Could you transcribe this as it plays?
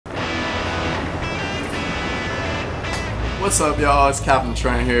What's up, y'all? It's Captain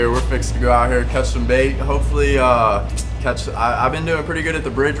Trent here. We're fixing to go out here, catch some bait. Hopefully, I've been doing pretty good at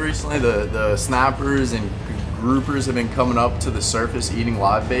the bridge recently. The snappers and groupers have been coming up to the surface eating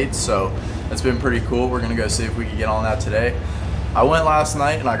live baits, so that's been pretty cool. We're gonna go see if we can get on that today. I went last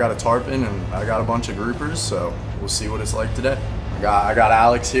night and I got a tarpon and I got a bunch of groupers, so we'll see what it's like today. I got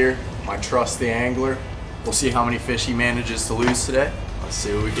Alex here, my trusty angler. We'll see how many fish he manages to lose today. Let's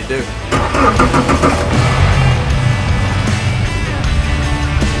see what we can do.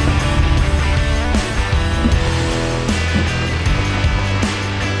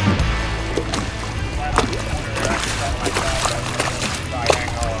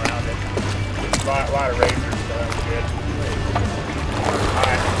 A lot of razors, so that was good.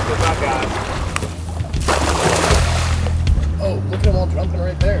 Alright, what I got? Oh, look at them all jumping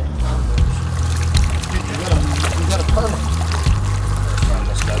right there. You got a permit.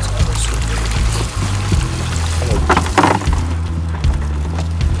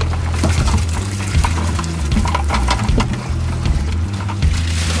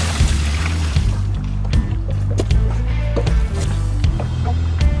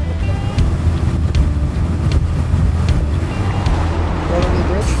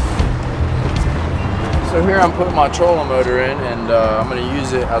 So here I'm putting my trolling motor in, and I'm going to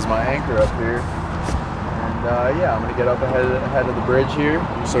use it as my anchor up here. And yeah, I'm going to get up ahead of the bridge here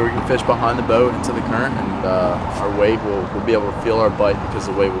so we can fish behind the boat into the current, and our weight we'll be able to feel our bite because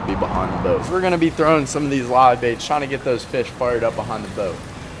the weight will be behind the boat. So we're going to be throwing some of these live baits, trying to get those fish fired up behind the boat.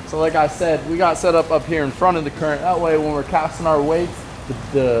 So like I said, we got set up here in front of the current. That way when we're casting our weights,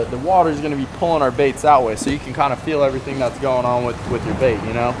 the water is going to be pulling our baits that way, so you can kind of feel everything that's going on with your bait,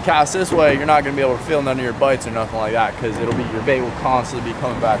 you know. Cast this way, you're not going to be able to feel none of your bites or nothing like that, because your bait will constantly be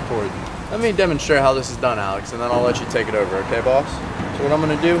coming back towards you. Let me demonstrate how this is done, Alex, and then I'll let you take it over, okay, boss? So what I'm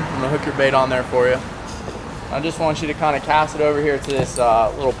going to do, I'm going to hook your bait on there for you. I just want you to kind of cast it over here to this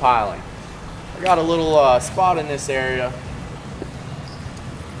little piling. I got a little spot in this area,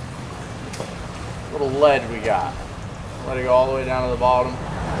 little ledge we got. Let it go all the way down to the bottom.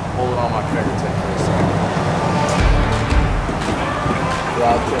 Hold it on my fingertip for a second.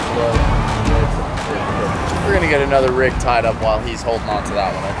 Drive tip low. We're gonna get another rig tied up while he's holding on to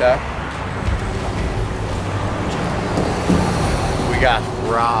that one, okay? We got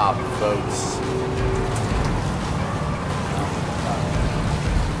Rob, folks.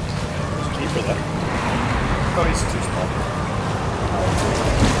 There's a keeper there. Oh, he's too small.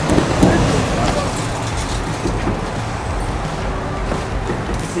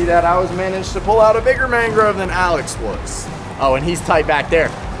 See that? I was managed to pull out a bigger mangrove than Alex was. Oh, and he's tight back there.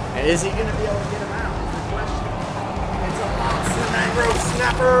 And is he going to be able to get him out? That's the question. It's a monster mangrove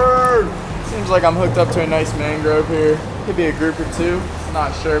snapper. Seems like I'm hooked up to a nice mangrove here. Could be a grouper too.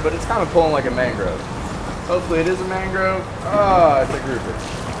 Not sure, but it's kind of pulling like a mangrove. Hopefully it is a mangrove. Oh, it's a grouper.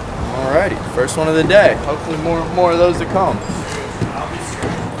 Alrighty, first one of the day. Hopefully more of those to come.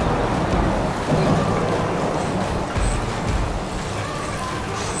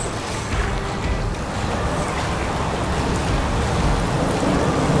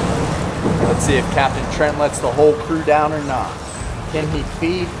 Let's see if Captain Trent lets the whole crew down or not. Can he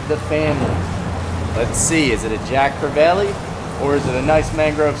feed the family? Let's see, is it a Jack Crevelli or is it a nice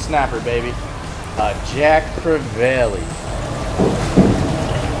mangrove snapper, baby? A Jack Crevelli.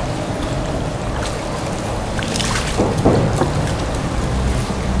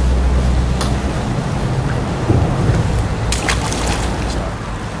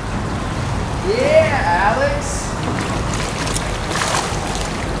 Yeah, Alex.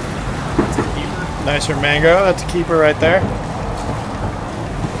 Nicer mangrove, that's a keeper right there.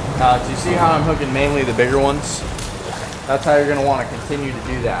 Alex, you see how I'm hooking mainly the bigger ones? That's how you're going to want to continue to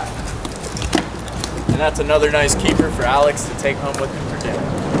do that. And that's another nice keeper for Alex to take home with him for dinner.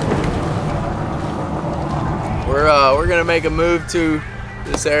 We're going to make a move to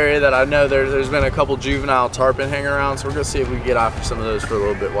this area that I know there's been a couple juvenile tarpon hanging around, so we're going to see if we can get after some of those for a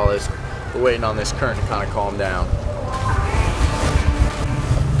little bit while we're waiting on this current to kind of calm down.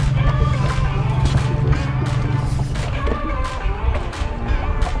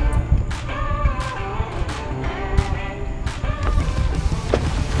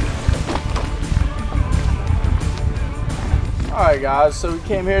 Alright guys, so we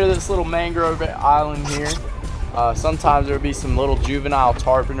came here to this little mangrove island here. Sometimes there'll be some little juvenile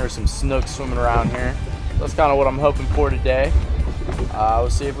tarpon or some snooks swimming around here. That's kind of what I'm hoping for today. We'll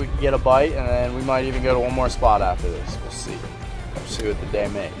see if we can get a bite, and then we might even go to one more spot after this. We'll see. We'll see what the day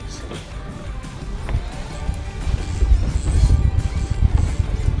makes.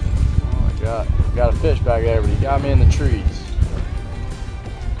 Oh my god, got a fish back there, but he got me in the trees.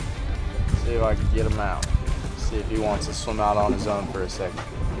 Let's see if I can get him out. See if he wants to swim out on his own for a second.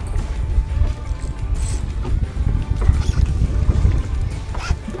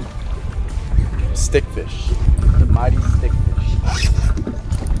 Stickfish. The mighty stickfish.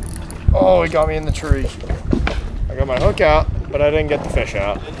 Oh, he got me in the tree. I got my hook out, but I didn't get the fish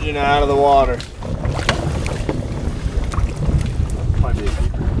out. Engine out of the water. Might be a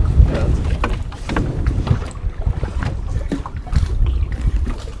keeper. Yeah, that's okay.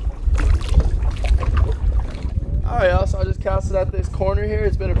 Alright, y'all, so I just casted at this corner here.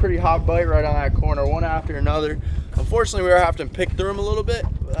 It's been a pretty hot bite right on that corner, one after another. Unfortunately, we were having to pick through them a little bit,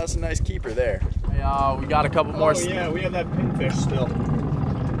 but that's a nice keeper there. Hey, we got a couple more. Oh yeah, we have that pinfish still.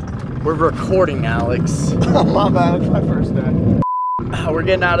 We're recording, Alex. My bad, it's my first day. We're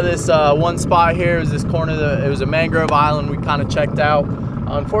getting out of this one spot here. It was this corner, it was a mangrove island we kind of checked out.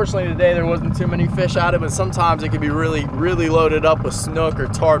 Unfortunately today there wasn't too many fish at it, but sometimes it can be really loaded up with snook or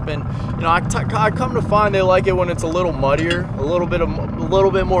tarpon. You know, I come to find they like it when it's a little muddier, a little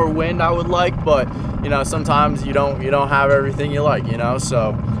bit more wind I would like, but you know, sometimes you don't have everything you like, you know.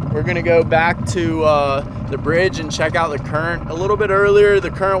 So we're gonna go back to the bridge and check out the current. A little bit earlier,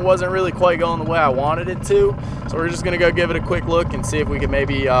 the current wasn't really quite going the way I wanted it to, so we're just gonna go give it a quick look and see if we can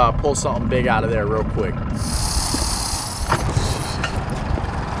maybe pull something big out of there real quick.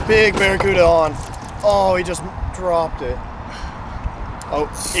 Big barracuda on. Oh, he just dropped it. Oh,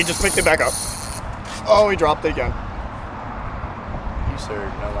 he just picked it back up. Oh, he dropped it again. You,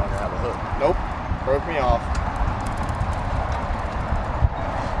 sir, no longer have a hook. Nope, broke me off.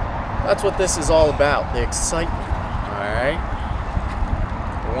 That's what this is all about, the excitement. All right,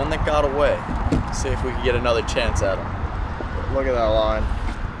 the one that got away. Let's see if we can get another chance at him. Look at that line.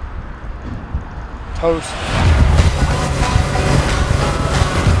 Toast.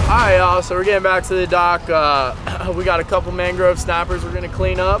 Alright, y'all, so we're getting back to the dock. We got a couple mangrove snappers we're gonna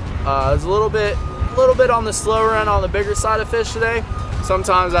clean up. It's a little bit on the slower end, on the bigger side of fish today.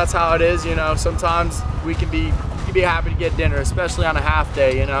 Sometimes that's how it is, you know. Sometimes we can be happy to get dinner, especially on a half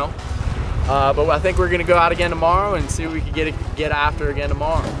day, you know. But I think we're gonna go out again tomorrow and see what we can get after again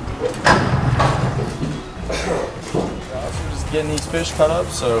tomorrow. So we're just getting these fish cut up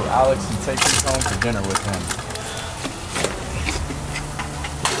so Alex can take these home for dinner with him.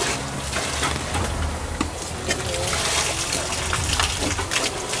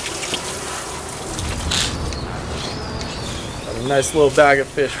 A nice little bag of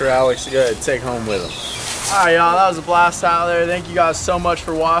fish for Alex to go ahead and take home with him. Alright, y'all, that was a blast out there. Thank you guys so much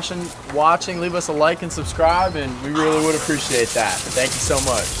for watching. Leave us a like and subscribe, and we really would appreciate that. Thank you so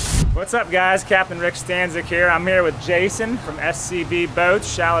much. What's up, guys? Captain Stanczyk here. I'm here with Jason from SCB Boats,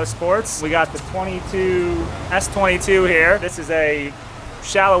 Shallow Sports. We got the S22 here. This is a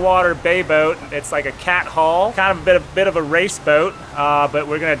shallow water bay boat. It's like a cat haul, kind of a bit of a race boat, but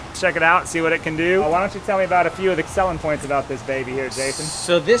we're gonna check it out and see what it can do. Why don't you tell me about a few of the selling points about this baby here, Jason?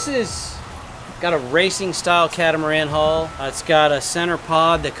 So this is got a racing style catamaran hull. It's got a center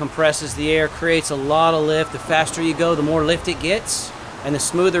pod that compresses the air, creates a lot of lift. The faster you go, the more lift it gets, and the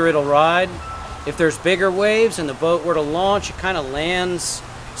smoother it'll ride. If there's bigger waves and the boat were to launch, it kind of lands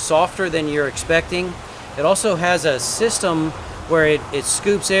softer than you're expecting. It also has a system where it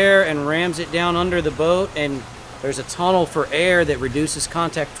scoops air and rams it down under the boat, and there's a tunnel for air that reduces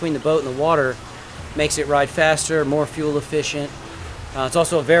contact between the boat and the water, makes it ride faster, more fuel efficient. It's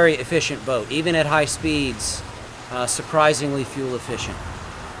also a very efficient boat, even at high speeds, surprisingly fuel efficient.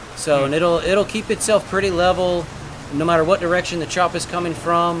 So, and it'll keep itself pretty level no matter what direction the chop is coming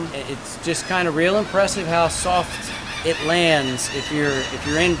from. It's just kind of real impressive how soft it lands if you're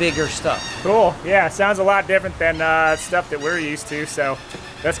in bigger stuff. Cool. Yeah, it sounds a lot different than stuff that we're used to. So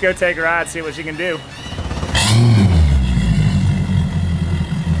let's go take a ride, see what you can do.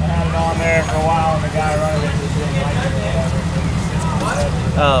 I had it on there for a while, and the guy running it just didn't like it or whatever.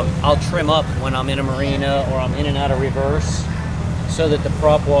 I'll trim up when I'm in a marina or I'm in and out of reverse, so that the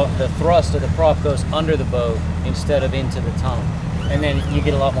thrust of the prop goes under the boat instead of into the tunnel, and then you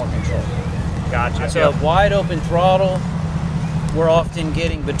get a lot more control. Gotcha. So wide open throttle, we're often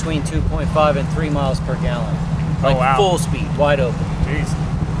getting between 2.5 and 3 miles per gallon. Like full speed, wide open. Jeez.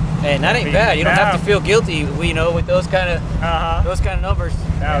 And that ain't bad. You don't have to feel guilty, you know, with those kind of numbers.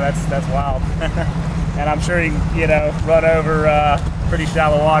 No, that's wild. And I'm sure you can, run over pretty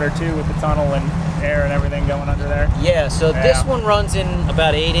shallow water too with the tunnel and air and everything going under there. Yeah. So this one runs in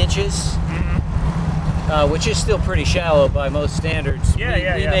about 8 inches. Which is still pretty shallow by most standards. We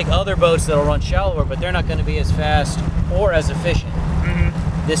make other boats that'll run shallower, but they're not going to be as fast or as efficient.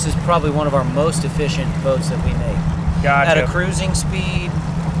 This is probably one of our most efficient boats that we make. Gotcha. At a cruising speed,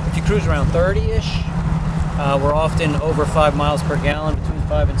 if you cruise around 30-ish, we're often over 5 miles per gallon, between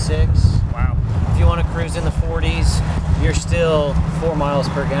 5 and 6. Wow. If you want to cruise in the 40s, you're still 4 miles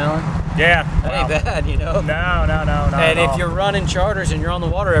per gallon. Yeah. That ain't bad, you know? No, not And at if all. you're running charters and you're on the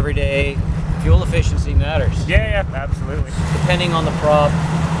water every day, fuel efficiency matters. Yeah, absolutely. Depending on the prop,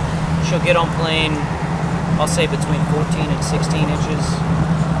 she'll get on plane, I'll say between 14 and 16 inches.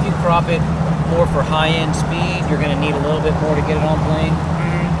 If you prop it more for high-end speed, you're going to need a little bit more to get it on plane.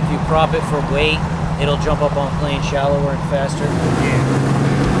 If you prop it for weight, it'll jump up on plane shallower and faster.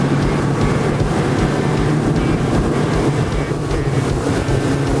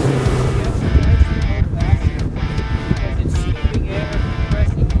 It's scooping air,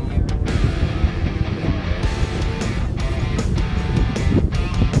 compressing the air.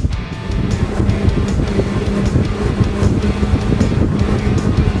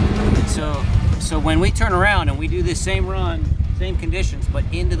 So when we turn around and we do this same run, same conditions, but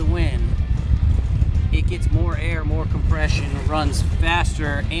into the wind, it gets more air, more compression, runs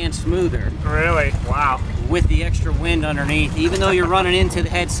faster and smoother. Really? Wow. With the extra wind underneath, even though you're running into the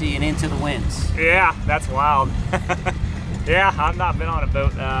head sea and into the winds. Yeah, that's wild. Yeah, I've not been on a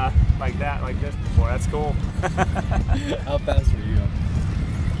boat like this before. That's cool. How fast were you?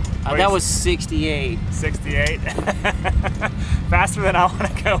 That was 68. 68. Faster than I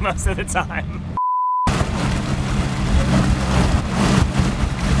want to go most of the time.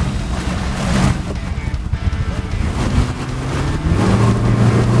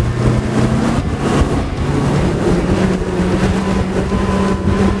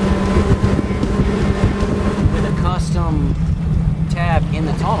 With a custom tab in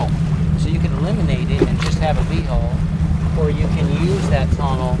the tunnel, so you can eliminate it and just have a V-hull, or you can use that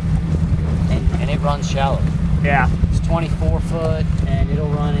tunnel and it runs shallow. Yeah. It's 24 foot and it'll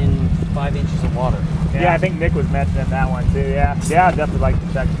run in 5 inches of water. Yeah, I think Nick was mentioning that one too. Yeah, I'd definitely like to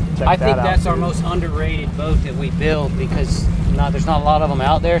check that out. I think that's our too. most underrated boat that we build because there's not a lot of them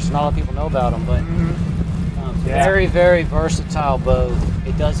out there, so not a lot of people know about them. But Yeah. very, very versatile boat.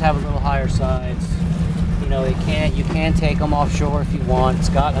 It does have a little higher sides. You know, you can take them offshore if you want. It's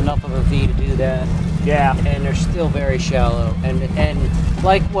got enough of a V to do that. Yeah. And they're still very shallow. And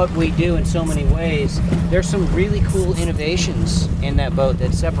like what we do in so many ways, there's some really cool innovations in that boat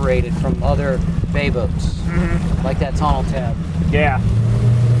that separate it from other bay boats, like that tunnel tab. Yeah.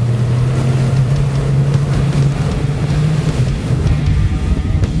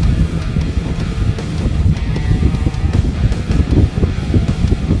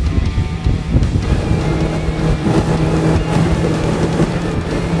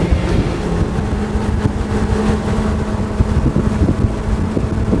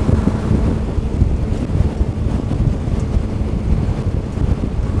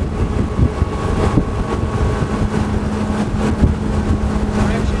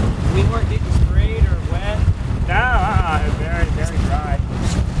 We weren't getting sprayed or wet. No, very, very dry.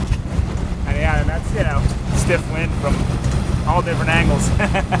 And yeah, and that's, stiff wind from all different angles.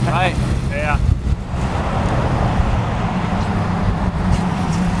 Right. Yeah.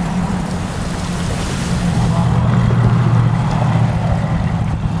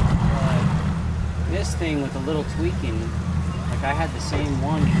 This thing with a little tweaking, like I had the same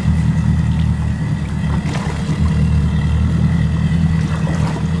one.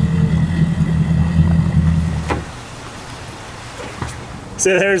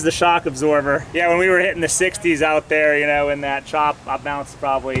 So there's the shock absorber. Yeah, when we were hitting the 60s out there, in that chop, I bounced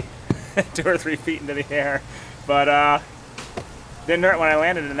probably 2 or 3 feet into the air. But didn't hurt when I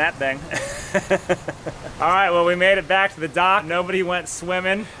landed in that thing. All right, well, we made it back to the dock. Nobody went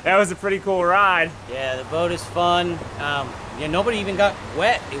swimming. That was a pretty cool ride. Yeah, the boat is fun. Nobody even got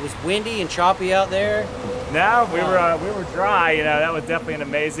wet. It was windy and choppy out there. No, we were dry. That was definitely an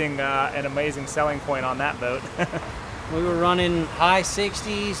amazing selling point on that boat. We were running high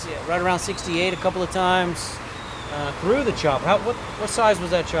 60s, right around 68 a couple of times through the chop. What size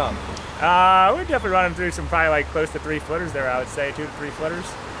was that chop? We're definitely running through some probably like close to 3 footers there, I would say, 2 to 3 footers.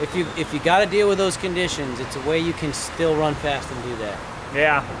 If you got to deal with those conditions, it's a way you can still run fast and do that.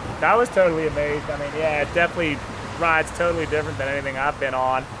 Yeah, I was totally amazed. I mean, yeah, it definitely rides totally different than anything I've been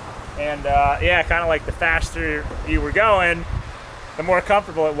on. And yeah, kind of like the faster you were going, the more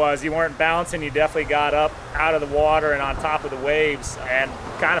comfortable it was. You weren't bouncing, you definitely got up out of the water and on top of the waves and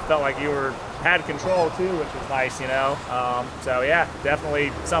kind of felt like you had control too, which was nice, So yeah,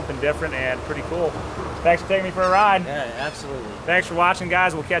 definitely something different and pretty cool. Thanks for taking me for a ride. Yeah, absolutely. Thanks for watching,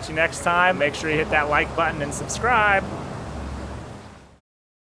 guys. We'll catch you next time. Make sure you hit that like button and subscribe.